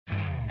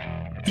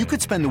You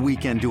could spend the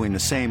weekend doing the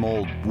same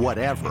old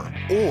whatever,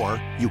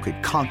 or you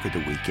could conquer the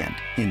weekend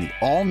in the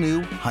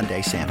all-new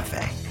Hyundai Santa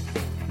Fe.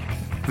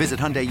 Visit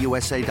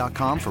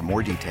HyundaiUSA.com for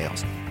more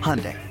details.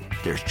 Hyundai,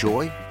 there's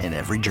joy in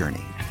every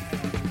journey.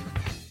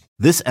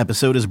 This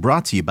episode is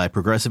brought to you by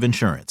Progressive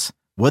Insurance.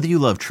 Whether you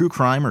love true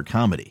crime or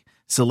comedy,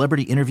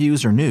 celebrity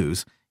interviews or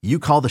news, you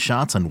call the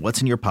shots on what's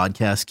in your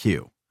podcast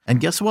queue. And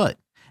guess what?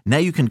 Now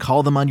you can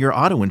call them on your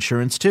auto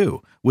insurance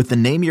too with the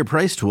Name Your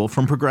Price tool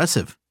from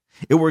Progressive.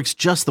 It works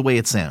just the way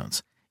it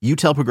sounds. You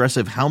tell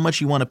Progressive how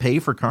much you want to pay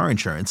for car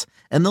insurance,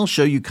 and they'll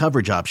show you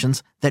coverage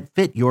options that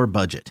fit your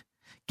budget.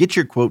 Get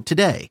your quote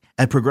today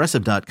at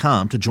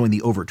Progressive.com to join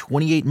the over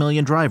 28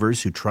 million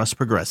drivers who trust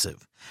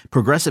Progressive.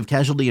 Progressive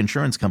Casualty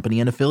Insurance Company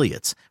and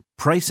Affiliates.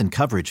 Price and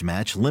coverage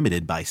match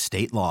limited by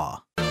state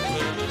law.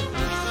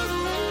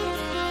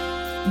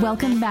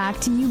 Welcome back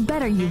to You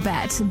Better You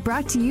Bet,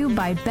 brought to you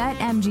by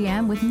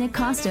BetMGM with Nick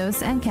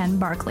Costos and Ken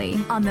Barkley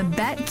on the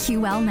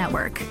BetQL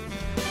network.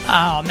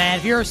 Oh, man,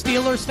 if you're a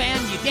Steelers fan,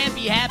 you can't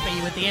be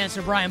happy with the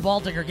answer Brian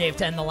Baldinger gave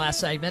to end the last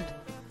segment.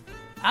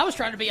 I was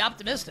trying to be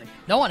optimistic.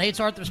 No one hates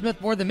Arthur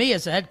Smith more than me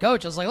as a head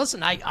coach. I was like,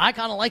 listen, I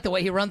kind of like the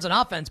way he runs an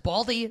offense.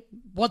 Baldy,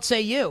 what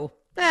say you?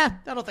 I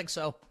don't think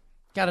so.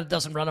 Kind of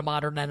doesn't run a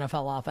modern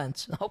NFL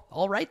offense. Oh,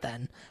 all right,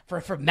 then.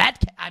 For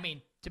Matt,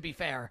 to be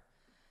fair,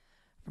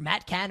 from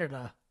Matt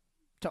Canada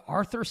to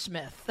Arthur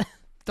Smith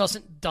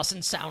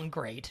doesn't sound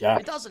great. Yeah,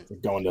 it doesn't.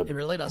 It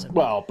really doesn't.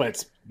 Well, but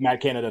it's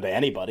Matt Canada to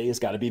anybody has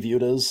got to be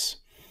viewed as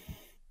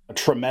a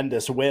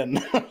tremendous win.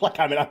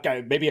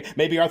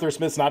 Maybe Arthur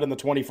Smith's not in the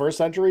 21st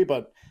century,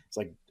 but it's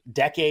like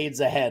decades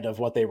ahead of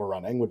what they were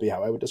running would be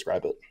how I would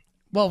describe it.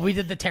 Well, we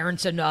did the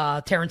Terrence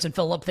and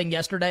Phillip thing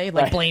yesterday.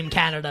 Like, right. Blame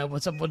Canada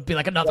would be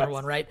like another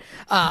one, right?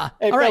 Hey,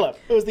 Phillip, right.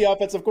 Who's the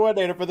offensive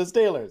coordinator for the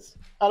Steelers?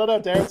 I don't know,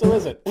 Terrence. Who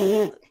is it?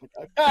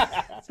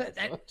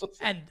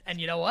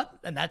 and you know what?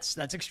 And that's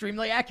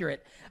extremely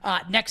accurate.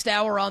 Next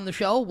hour on the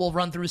show, we'll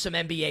run through some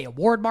NBA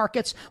award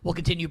markets. We'll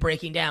continue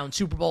breaking down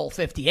Super Bowl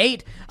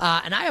 58.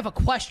 And I have a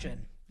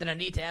question that I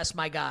need to ask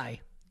my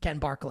guy, Ken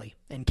Barkley.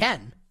 And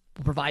Ken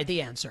will provide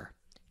the answer.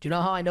 Do you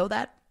know how I know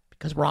that?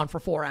 Because we're on for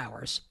 4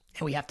 hours.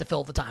 And we have to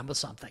fill the time with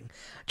something.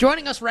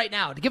 Joining us right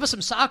now to give us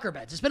some soccer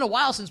bets. It's been a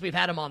while since we've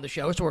had him on the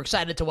show, so we're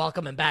excited to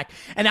welcome him back.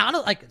 And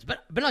it's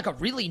been like a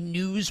really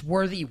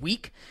newsworthy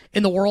week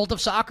in the world of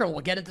soccer. And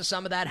we'll get into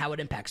some of that, how it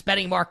impacts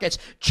betting markets.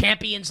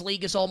 Champions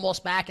League is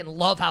almost back, and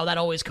love how that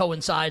always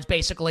coincides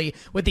basically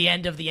with the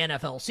end of the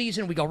NFL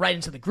season. We go right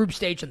into the group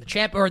stage and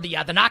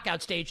the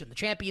knockout stage in the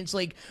Champions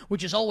League,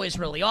 which is always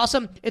really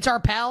awesome. It's our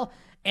pal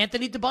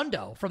Anthony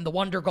Dabbundo from the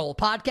Wonder Goal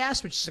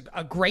podcast, which is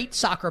a great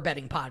soccer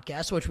betting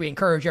podcast, which we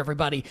encourage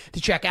everybody to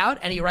check out.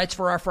 And he writes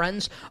for our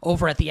friends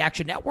over at the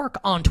Action Network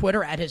on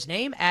Twitter at his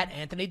name, at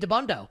Anthony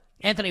Dabbundo.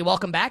 Anthony,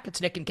 welcome back.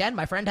 It's Nick and Ken.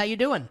 My friend, how you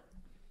doing?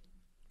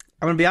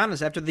 I'm going to be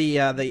honest. After the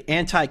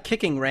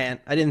anti-kicking rant,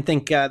 I didn't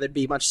think there'd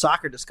be much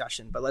soccer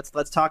discussion, but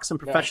let's talk some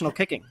professional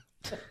kicking.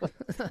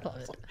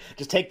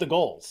 Just take the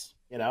goals.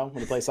 You know,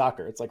 when you play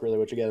soccer, it's like really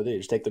what you got to do.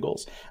 Just take the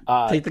goals.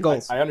 Take the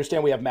goals. I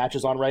understand we have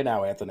matches on right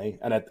now, Anthony,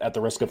 and at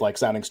the risk of like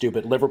sounding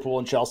stupid, Liverpool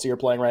and Chelsea are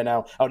playing right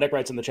now. Oh, Nick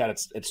writes in the chat,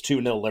 it's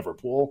 2-0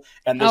 Liverpool.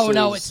 And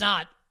no, it's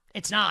not.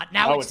 It's not.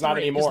 Now it's not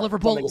anymore.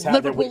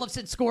 Liverpool have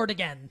since scored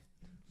again.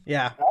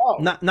 Yeah. Oh.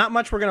 Not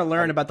much we're going to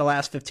learn about the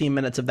last 15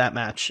 minutes of that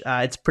match.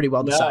 It's pretty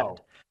well decided.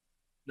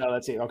 No,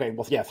 that's it. Okay,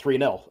 well, yeah,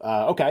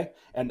 3-0. Okay.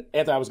 And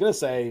Anthony, I was going to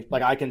say,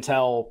 like, I can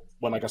tell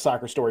when like a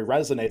soccer story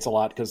resonates a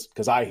lot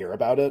because I hear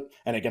about it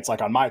and it gets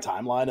like on my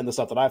timeline and the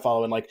stuff that I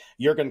follow, and like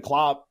Jurgen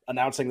Klopp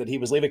announcing that he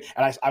was leaving,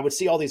 and I would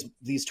see all these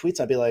tweets.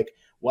 I'd be like,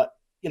 what,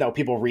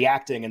 people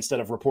reacting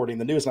instead of reporting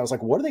the news, and I was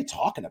like, what are they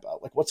talking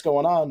about? Like, what's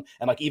going on?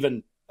 And like,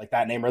 even like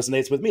that name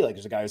resonates with me. Like,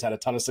 there's a guy who's had a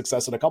ton of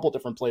success in a couple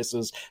different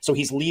places, so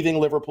he's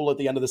leaving Liverpool at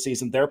the end of the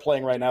season. They're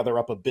playing right now, they're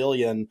up $1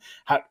 billion.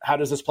 How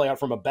does this play out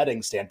from a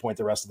betting standpoint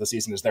the rest of the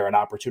season? Is there an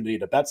opportunity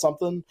to bet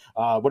something?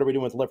 What are we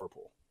doing with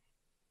Liverpool?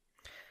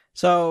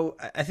 So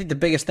I think the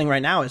biggest thing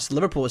right now is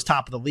Liverpool is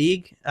top of the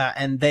league,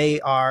 and they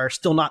are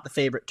still not the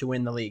favorite to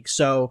win the league.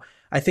 So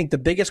I think the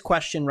biggest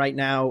question right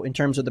now in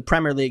terms of the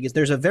Premier League is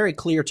there's a very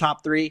clear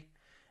top three,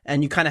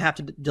 and you kind of have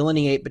to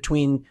delineate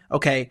between,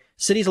 okay,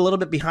 City's a little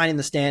bit behind in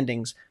the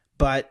standings,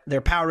 but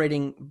their power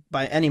rating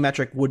by any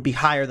metric would be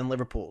higher than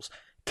Liverpool's.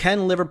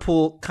 Can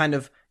Liverpool kind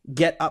of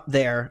get up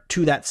there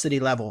to that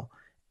City level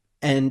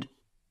and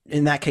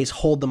in that case,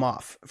 hold them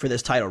off for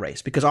this title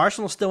race? Because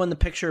Arsenal's still in the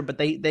picture, but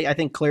they I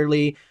think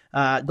clearly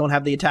don't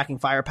have the attacking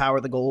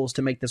firepower, the goals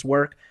to make this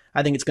work.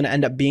 I think it's going to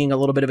end up being a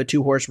little bit of a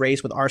two-horse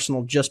race with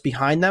Arsenal just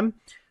behind them.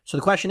 So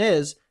the question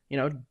is,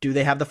 do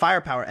they have the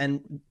firepower?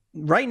 And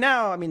right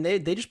now, I mean, they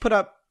just put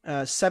up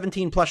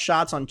 17 plus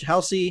shots on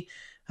Chelsea,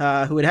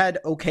 who had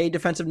okay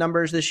defensive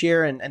numbers this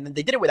year, and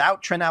they did it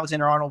without Trent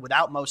Alexander-Arnold,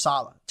 without Mo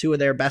Salah, two of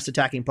their best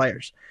attacking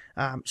players.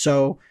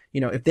 So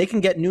if they can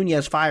get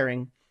Nunez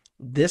firing,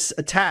 this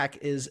attack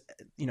is,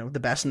 the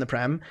best in the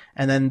Prem.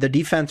 And then the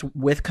defense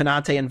with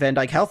Konate and Van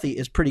Dijk healthy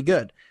is pretty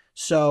good.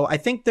 So I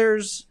think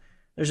there's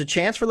a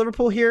chance for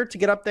Liverpool here to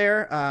get up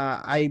there.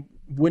 I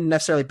wouldn't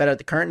necessarily bet at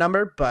the current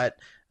number, but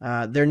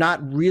They're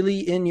not really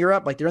in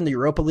Europe, like they're in the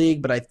Europa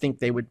League, but I think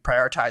they would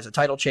prioritize a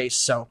title chase.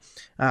 So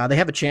they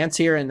have a chance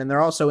here, and then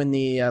they're also in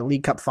the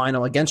League Cup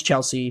final against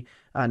Chelsea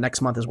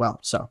next month as well.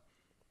 So,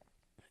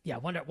 yeah,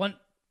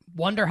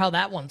 wonder how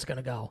that one's going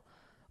to go.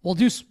 We'll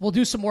do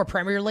some more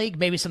Premier League,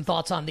 maybe some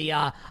thoughts on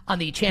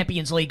the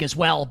Champions League as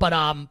well.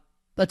 But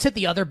let's hit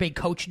the other big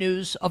coach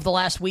news of the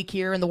last week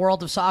here in the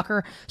world of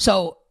soccer.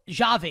 So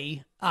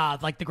Xavi,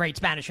 like the great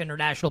Spanish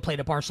international, played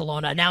at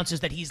Barcelona, announces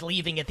that he's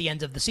leaving at the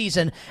end of the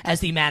season as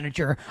the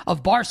manager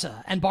of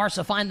Barca. And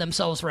Barca find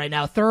themselves right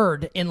now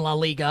third in La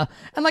Liga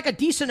and like a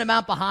decent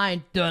amount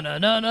behind my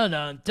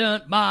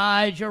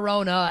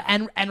Girona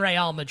and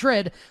Real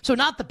Madrid. So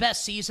not the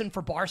best season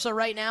for Barca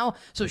right now.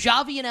 So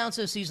Xavi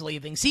announces he's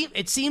leaving. See,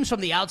 it seems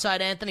from the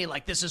outside, Anthony,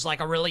 like this is like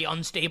a really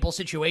unstable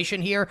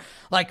situation here.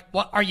 Like,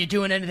 what are you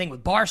doing anything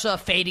with Barca,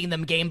 fading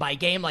them game by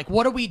game? Like,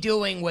 what are we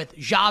doing with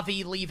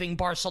Xavi leaving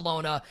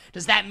Barcelona?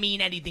 Does that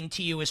mean anything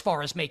to you as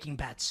far as making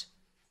bets?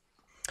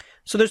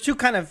 So there's two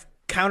kind of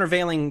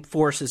countervailing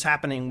forces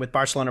happening with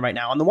Barcelona right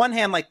now. On the one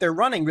hand, like they're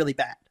running really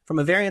bad. From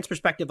a variance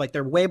perspective, like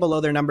they're way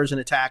below their numbers in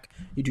attack.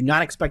 You do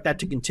not expect that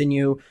to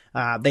continue.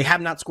 They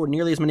have not scored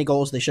nearly as many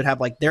goals as they should have.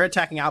 Like their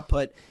attacking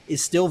output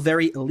is still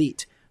very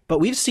elite. But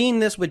we've seen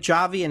this with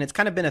Xavi, and it's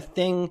kind of been a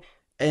thing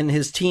in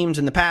his teams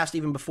in the past,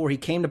 even before he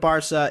came to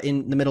Barca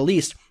in the Middle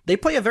East. They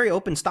play a very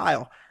open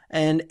style.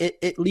 And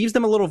it leaves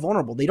them a little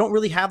vulnerable. They don't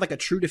really have like a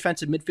true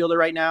defensive midfielder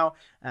right now.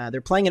 They're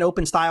playing an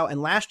open style.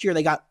 And last year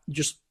they got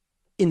just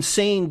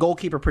insane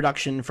goalkeeper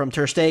production from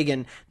Ter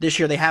Stegen. This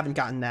year they haven't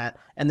gotten that.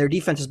 And their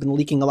defense has been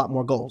leaking a lot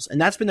more goals.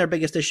 And that's been their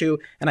biggest issue.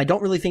 And I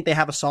don't really think they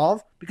have a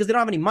solve because they don't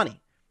have any money.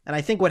 And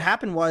I think what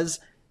happened was,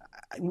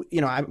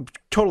 I'm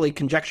totally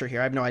conjecture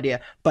here. I have no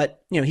idea.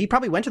 But, he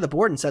probably went to the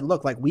board and said,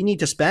 look, like we need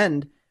to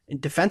spend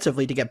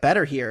defensively to get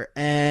better here.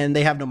 And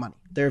they have no money.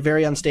 They're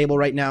very unstable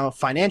right now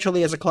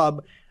financially as a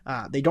club.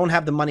 They don't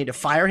have the money to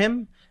fire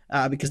him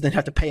because they'd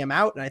have to pay him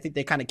out. And I think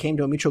they kind of came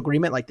to a mutual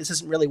agreement. Like, this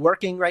isn't really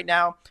working right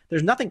now.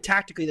 There's nothing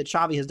tactically that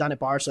Xavi has done at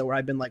Barca where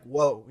I've been like,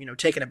 whoa,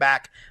 taken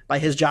aback by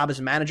his job as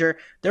a manager.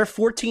 They're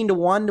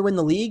 14-1 to win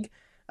the league.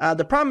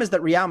 The problem is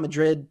that Real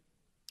Madrid,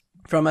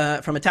 from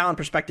a talent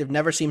perspective,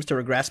 never seems to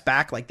regress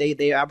back. Like they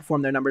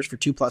outperform their numbers for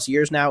 2+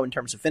 years now in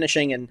terms of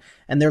finishing,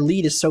 and their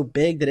lead is so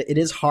big that it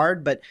is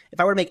hard. But if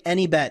I were to make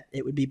any bet,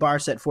 it would be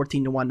Barca at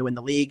 14-1 to win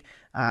the league.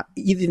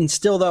 Even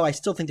still, though, I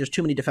still think there's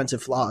too many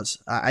defensive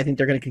flaws. I think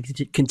they're going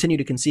to continue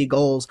to concede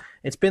goals.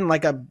 It's been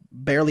like a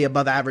barely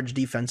above average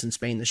defense in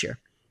Spain this year.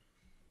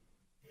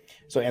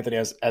 So, Anthony,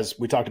 as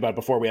we talked about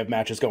before, we have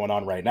matches going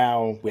on right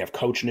now. We have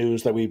coach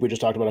news that we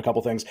just talked about a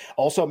couple things.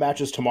 Also,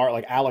 matches tomorrow.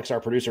 Like Alex, our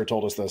producer,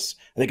 told us this,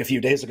 I think, a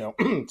few days ago.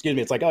 Excuse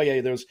me. It's like, oh,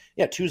 yeah, there's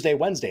Tuesday,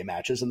 Wednesday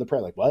matches in the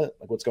Premier. Like, what?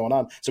 Like, what's going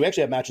on? So we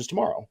actually have matches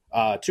tomorrow.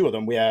 Two of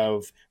them. We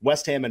have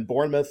West Ham and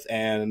Bournemouth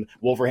and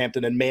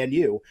Wolverhampton and Man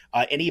U.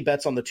 Any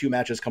bets on the two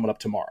matches coming up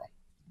tomorrow?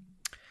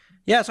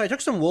 Yeah, so I took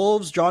some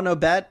Wolves, draw no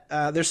bet.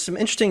 There's some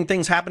interesting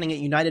things happening at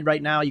United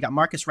right now. You got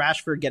Marcus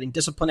Rashford getting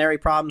disciplinary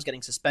problems,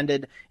 getting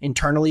suspended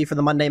internally for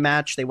the Monday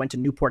match. They went to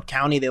Newport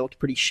County. They looked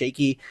pretty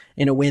shaky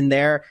in a win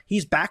there.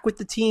 He's back with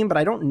the team, but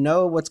I don't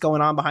know what's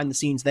going on behind the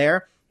scenes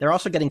there. They're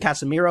also getting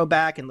Casemiro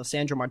back and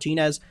Lisandro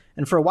Martinez.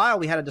 And for a while,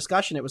 we had a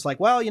discussion. It was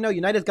like, well,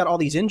 United's got all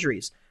these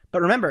injuries.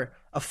 But remember,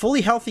 a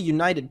fully healthy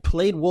United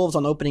played Wolves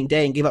on opening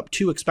day and gave up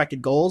 2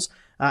 expected goals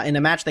in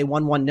a match they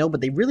won 1-0, but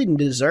they really didn't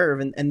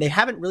deserve, and they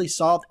haven't really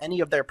solved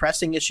any of their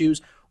pressing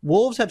issues.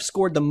 Wolves have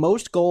scored the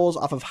most goals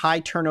off of high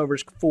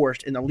turnovers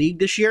forced in the league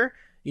this year.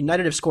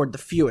 United have scored the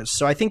fewest.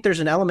 So I think there's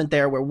an element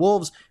there where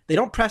Wolves, they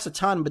don't press a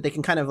ton, but they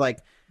can kind of like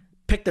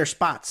pick their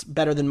spots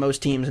better than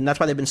most teams, and that's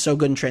why they've been so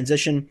good in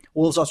transition.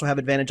 Wolves also have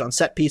advantage on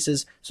set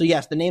pieces. So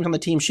yes, the names on the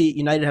team sheet,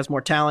 United has more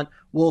talent.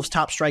 Wolves'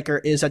 top striker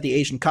is at the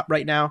Asian Cup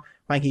right now,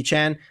 Wang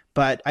Hee-chan.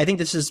 But I think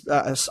this is,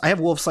 I have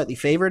Wolves slightly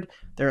favored.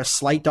 They're a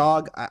slight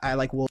dog. I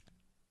like Wolves.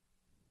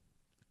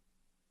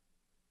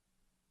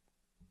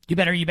 You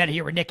better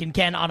hear with Nick and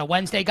Ken on a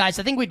Wednesday, guys.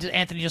 I think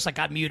Anthony just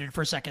got muted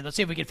for a second. Let's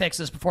see if we can fix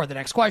this before the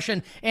next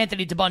question.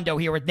 Anthony Dabbundo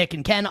here with Nick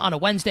and Ken on a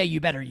Wednesday. You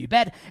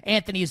bet.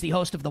 Anthony is the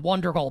host of the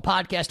Wonder Goal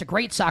podcast, a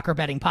great soccer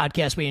betting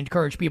podcast we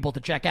encourage people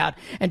to check out,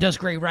 and does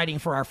great writing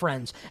for our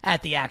friends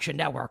at the Action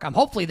Network.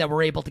 Hopefully that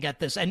we're able to get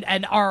this.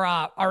 And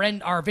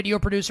our video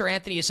producer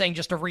Anthony is saying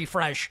just to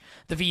refresh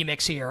the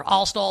VMix here.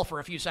 I'll stall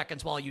for a few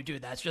seconds while you do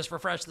that. So just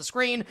refresh the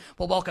screen.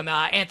 We'll welcome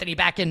Anthony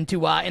back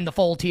into in the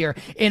fold here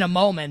in a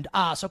moment.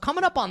 So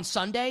coming up on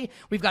Sunday,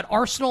 we've got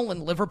Arsenal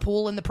and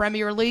Liverpool in the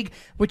Premier League,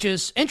 which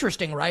is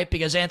interesting, right?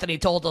 Because Anthony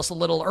told us a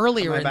little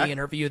earlier in the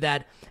interview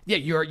that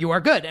you are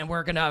good, and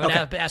we're going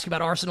to ask you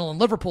about Arsenal and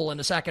Liverpool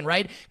in a second,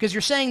 right? Because you're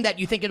saying that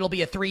you think it'll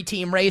be a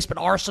 3-team race, but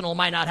Arsenal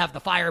might not have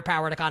the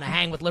firepower to kind of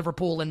hang with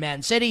Liverpool and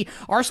Man City.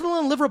 Arsenal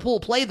and Liverpool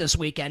play this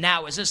weekend.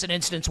 Now, is this an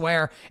instance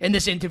where in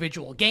this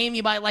individual game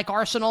you might like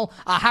Arsenal?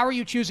 How are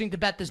you choosing to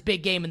bet this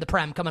big game in the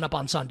Prem coming up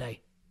on Sunday?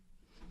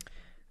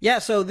 Yeah,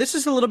 so this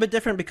is a little bit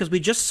different because we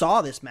just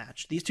saw this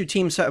match. These two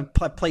teams have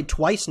played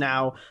twice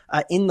now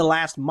in the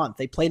last month.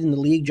 They played in the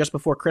league just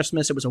before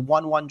Christmas. It was a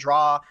 1-1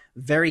 draw,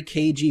 very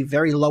cagey,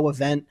 very low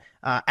event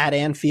at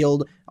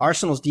Anfield.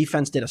 Arsenal's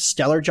defense did a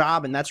stellar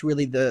job, and that's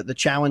really the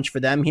challenge for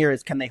them here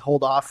is can they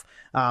hold off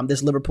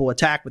this Liverpool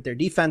attack with their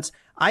defense.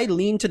 I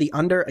lean to the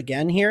under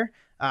again here.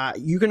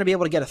 You're going to be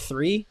able to get a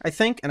 3, I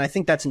think, and I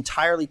think that's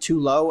entirely too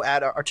low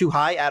or too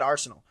high at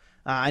Arsenal.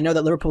 I know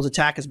that Liverpool's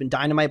attack has been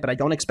dynamite, but I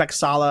don't expect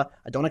Salah.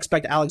 I don't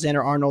expect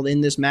Alexander-Arnold in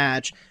this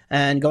match.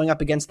 And going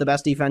up against the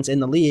best defense in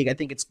the league, I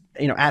think it's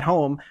at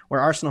home where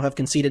Arsenal have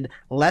conceded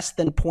less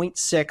than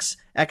 0.6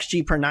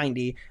 XG per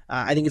 90.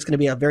 I think it's going to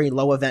be a very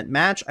low event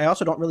match. I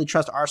also don't really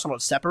trust Arsenal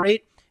to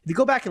separate. If you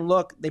go back and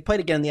look, they played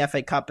again in the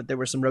FA Cup, but there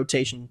was some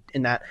rotation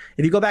in that.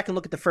 If you go back and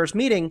look at the first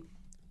meeting,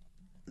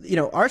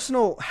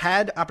 Arsenal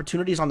had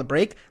opportunities on the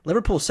break.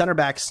 Liverpool's center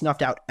back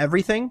snuffed out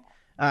everything.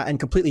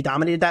 And completely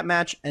dominated that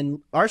match. And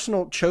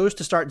Arsenal chose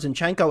to start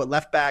Zinchenko at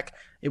left back.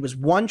 It was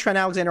one Trent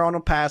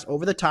Alexander-Arnold pass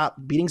over the top,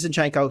 beating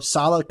Zinchenko.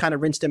 Salah kind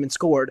of rinsed him and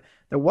scored.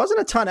 There wasn't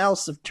a ton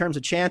else in terms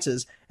of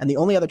chances, and the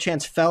only other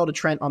chance fell to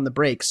Trent on the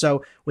break.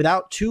 So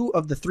without 2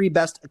 of the 3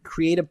 best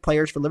creative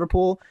players for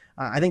Liverpool,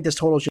 I think this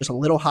total is just a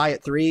little high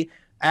at 3.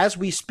 As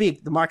we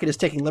speak, the market is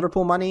taking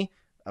Liverpool money,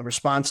 a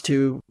response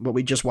to what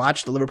we just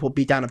watched, the Liverpool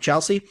beatdown of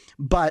Chelsea.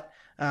 But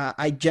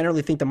I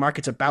generally think the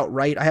market's about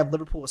right. I have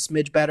Liverpool a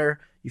smidge better.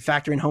 You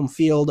factor in home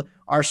field.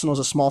 Arsenal's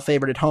a small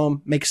favorite at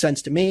home. Makes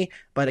sense to me.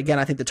 But again,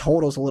 I think the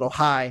total's a little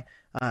high.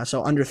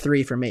 So under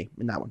 3 for me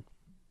in that one.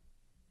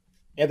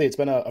 Anthony, it's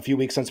been a few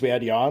weeks since we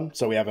had you on,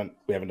 so we haven't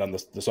done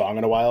the song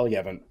in a while. You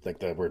haven't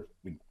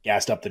we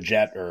gassed up the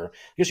jet, or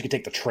I guess you could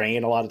take the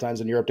train a lot of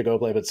times in Europe to go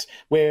play. But it's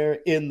where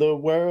in the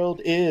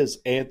world is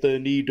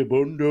Anthony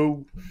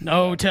Dabbundo?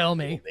 No, tell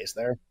me. Base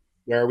there.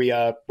 Where are we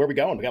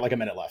going? We got like a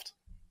minute left.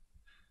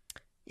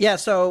 Yeah,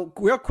 so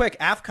real quick,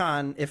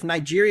 AFCON, if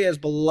Nigeria is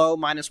below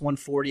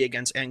 -140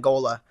 against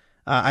Angola,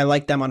 I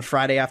like them on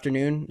Friday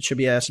afternoon. It should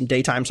be some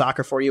daytime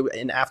soccer for you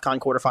in AFCON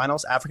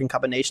quarterfinals. African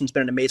Cup of Nations,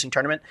 been an amazing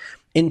tournament.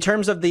 In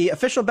terms of the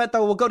official bet,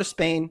 though, we'll go to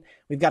Spain.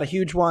 We've got a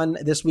huge one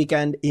this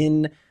weekend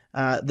in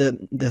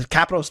the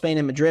capital of Spain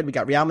in Madrid. We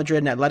got Real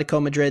Madrid and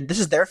Atletico Madrid. This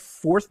is their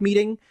 4th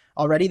meeting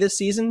already this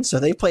season,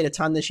 so they've played a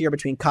ton this year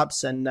between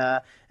cups and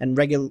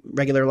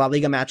regular La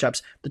Liga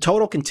matchups. The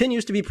total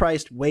continues to be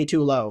priced way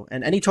too low,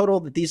 and any total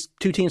that these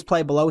two teams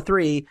play below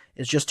 3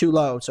 is just too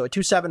low. So at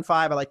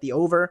 275, I like the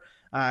over.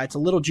 It's a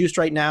little juiced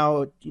right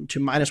now to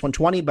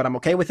 -120, but I'm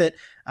okay with it.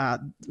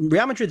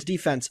 Real Madrid's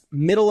defense,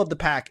 middle of the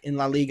pack in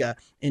La Liga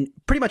in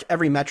pretty much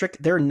every metric.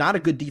 They're not a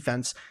good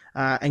defense.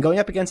 And going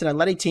up against an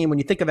Atleti team, when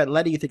you think of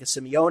Atleti, you think of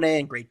Simeone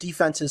and great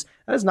defenses.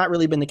 That has not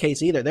really been the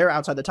case either. They're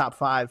outside the top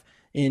 5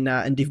 in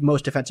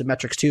most defensive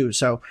metrics too.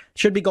 So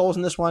should be goals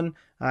in this one.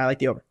 I like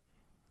the over.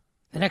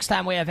 The next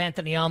time we have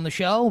Anthony on the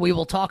show, we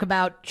will talk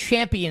about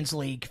Champions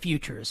League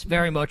futures.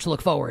 Very much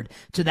look forward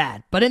to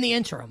that. But in the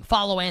interim,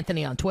 follow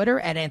Anthony on Twitter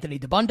at Anthony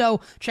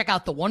Dabbundo. Check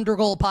out the Wonder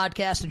Goal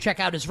podcast and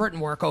check out his written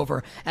work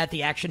over at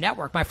the Action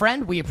Network. My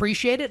friend, we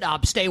appreciate it.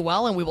 Stay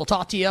well, and we will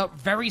talk to you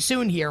very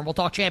soon here, and we'll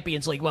talk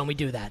Champions League when we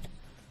do that.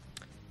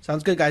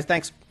 Sounds good, guys.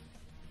 Thanks.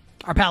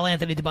 Our pal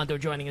Anthony Dabbundo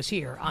joining us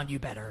here on You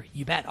Better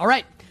You Bet. All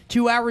right,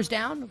 2 hours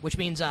down, which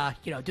means,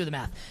 do the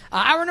math.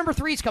 Hour number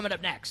 3 is coming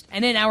up next.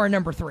 And in hour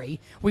number 3,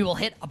 we will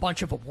hit a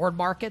bunch of award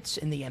markets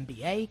in the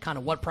NBA. Kind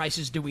of what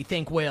prices do we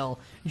think will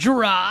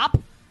drop?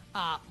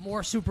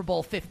 More Super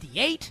Bowl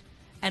 58.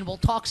 And we'll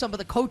talk some of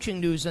the coaching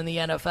news in the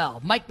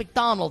NFL. Mike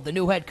McDonald, the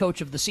new head coach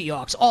of the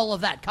Seahawks. All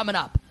of that coming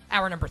up.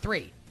 Hour number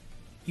 3.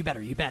 You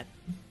Better You Bet.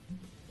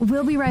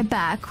 We'll be right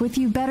back with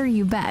You Better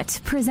You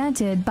Bet,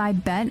 presented by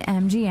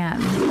BetMGM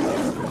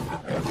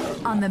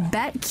on the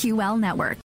BetQL network.